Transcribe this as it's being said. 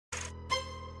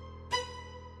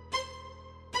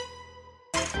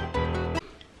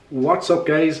What's up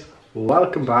guys,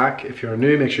 welcome back. If you're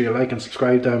new, make sure you like and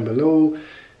subscribe down below.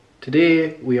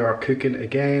 Today we are cooking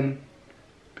again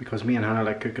because me and Hannah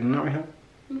like cooking, don't we, Hannah?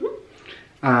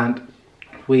 And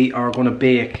we are going to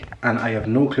bake, and I have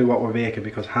no clue what we're baking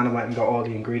because Hannah went and got all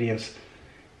the ingredients.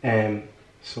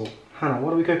 So Hannah,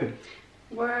 what are we cooking?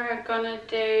 We're going to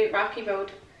do Rocky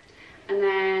Road, and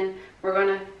then we're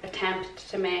going to attempt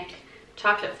to make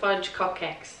chocolate fudge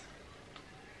cupcakes.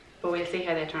 But we'll see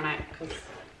how they turn out because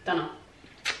don't know.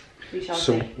 We shall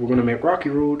see. We're going to make Rocky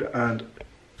Road and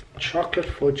chocolate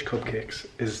fudge cupcakes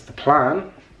is the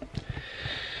plan.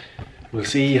 We'll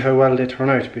see how well they turn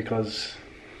out because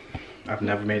I've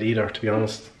never made either, to be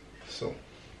honest. So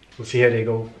we'll see how they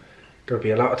go. There'll be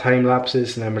a lot of time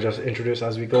lapses and then we'll just introduce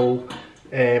as we go.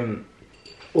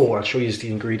 Oh, I'll show you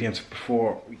the ingredients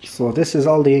before. So this is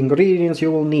all the ingredients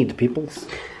you will need, peoples.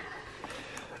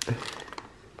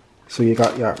 So you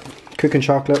got your cooking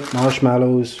chocolate,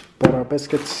 marshmallows, butter,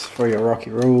 biscuits for your Rocky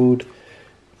Road,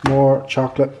 more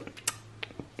chocolate,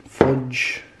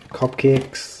 fudge,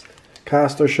 cupcakes,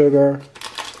 caster sugar,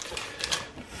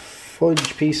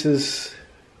 fudge pieces,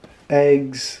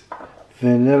 eggs,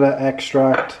 vanilla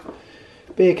extract,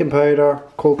 baking powder,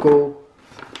 cocoa,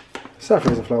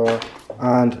 self-raising flour,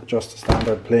 and just a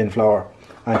standard plain flour,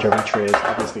 and your wheat trays,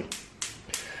 obviously.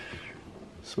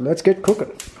 So let's get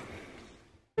cooking.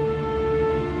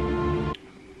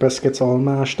 Biscuits all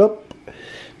mashed up.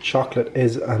 Chocolate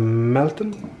is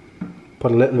melting.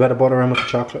 Put a little bit of butter in with the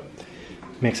chocolate.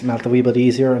 Makes it melt a wee bit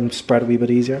easier and spread a wee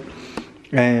bit easier.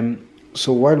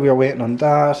 So while we are waiting on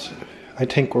that, I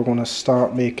think we're going to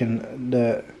start making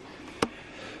the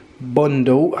bun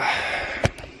dough.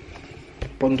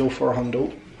 Bun dough for a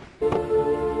hundo.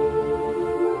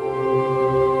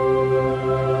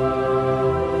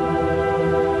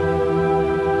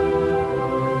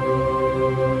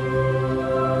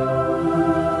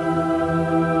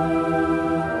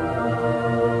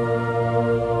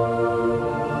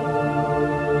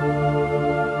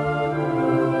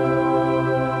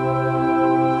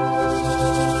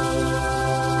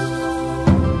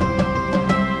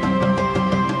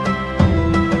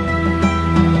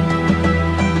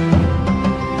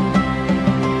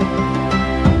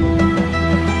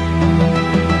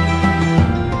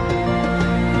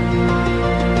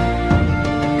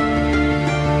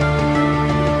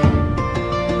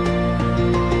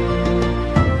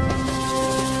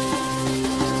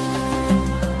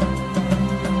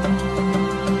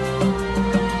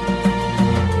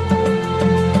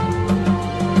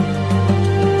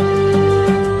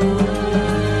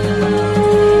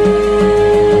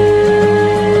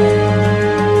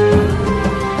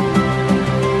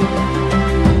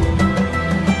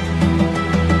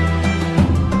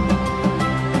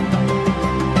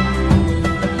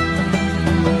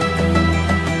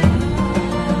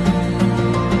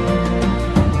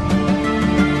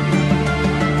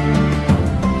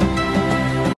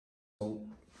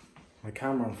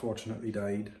 Camera unfortunately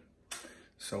died,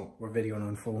 so we're videoing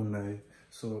on phone now.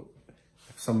 So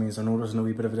if for some reason I know there's a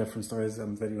wee bit of a difference, there is.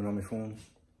 I'm videoing on my phone,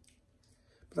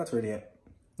 but that's really it.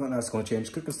 Nothing else is going to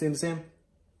change. Cooking's staying the same.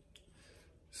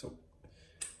 So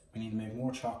we need to make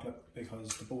more chocolate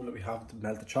because the bowl that we have to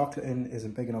melt the chocolate in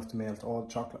isn't big enough to melt all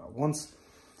the chocolate at once.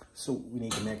 So we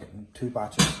need to make it in 2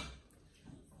 batches.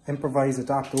 Improvise,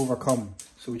 adapt, overcome.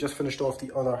 So we just finished off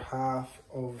the other half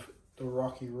of the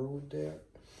Rocky Road there.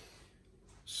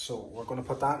 So we're going to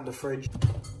put that in the fridge.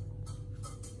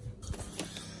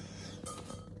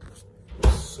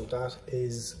 So that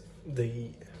is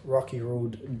the Rocky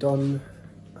Road done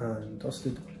and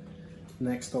dusted.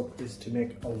 Next up is to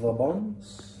make the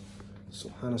buns.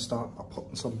 So Hannah start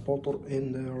putting some butter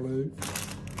in there now.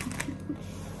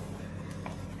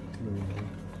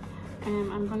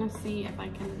 I'm going to see if I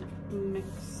can mix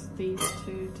these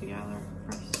two together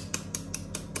first.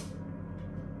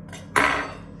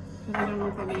 Because I don't know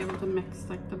if I'll be able to mix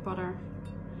like the butter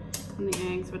and the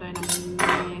eggs without a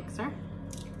mixer.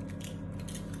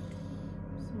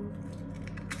 So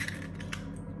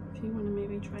if you want to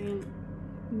maybe try and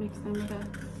mix them with a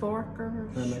fork or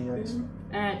spoon.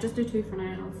 Just do 2 for now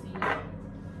and I'll see.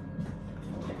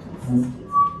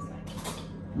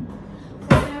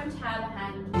 Don't have a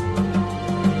hand.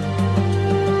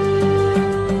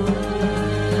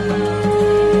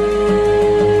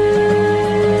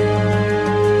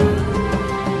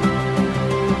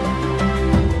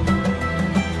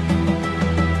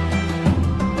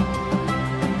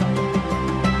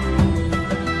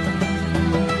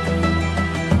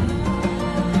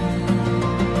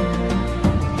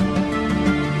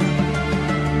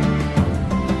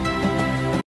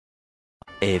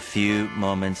 A few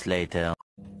moments later.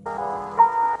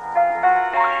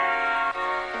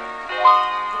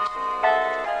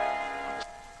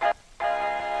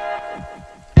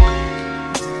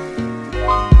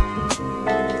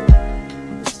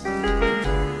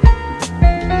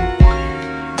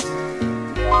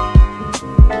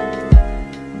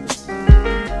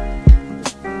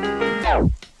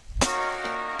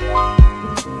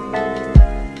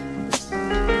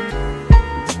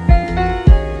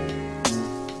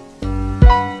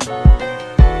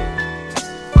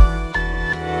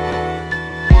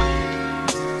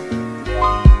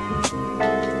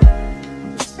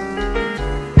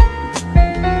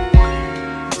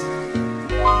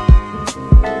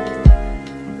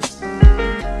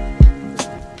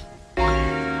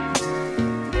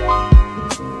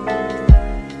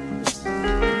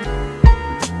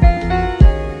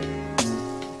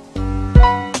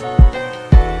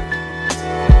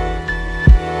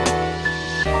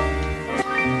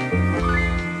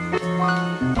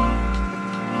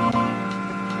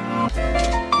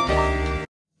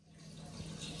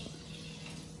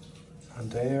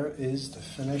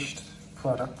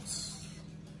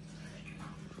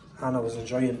 Hannah was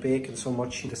enjoying baking so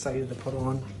much she decided to put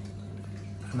on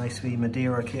a nice wee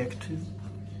Madeira cake too.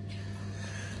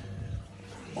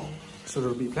 So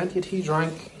there'll be plenty of tea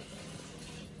drank.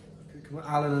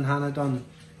 Alan and Hannah done,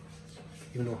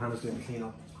 even though Hannah's doing the clean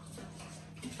up,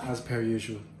 as per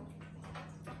usual.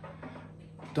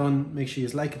 Done. Make sure you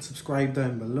like and subscribe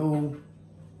down below.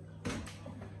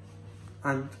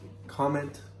 And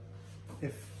comment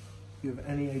if you have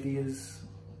any ideas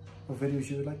of videos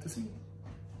you would like to see.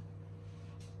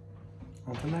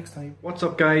 Until next time. What's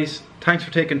up guys? Thanks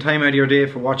for taking time out of your day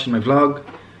for watching my vlog.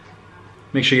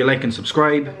 Make sure you like and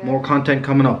subscribe. More content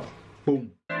coming up.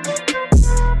 Boom.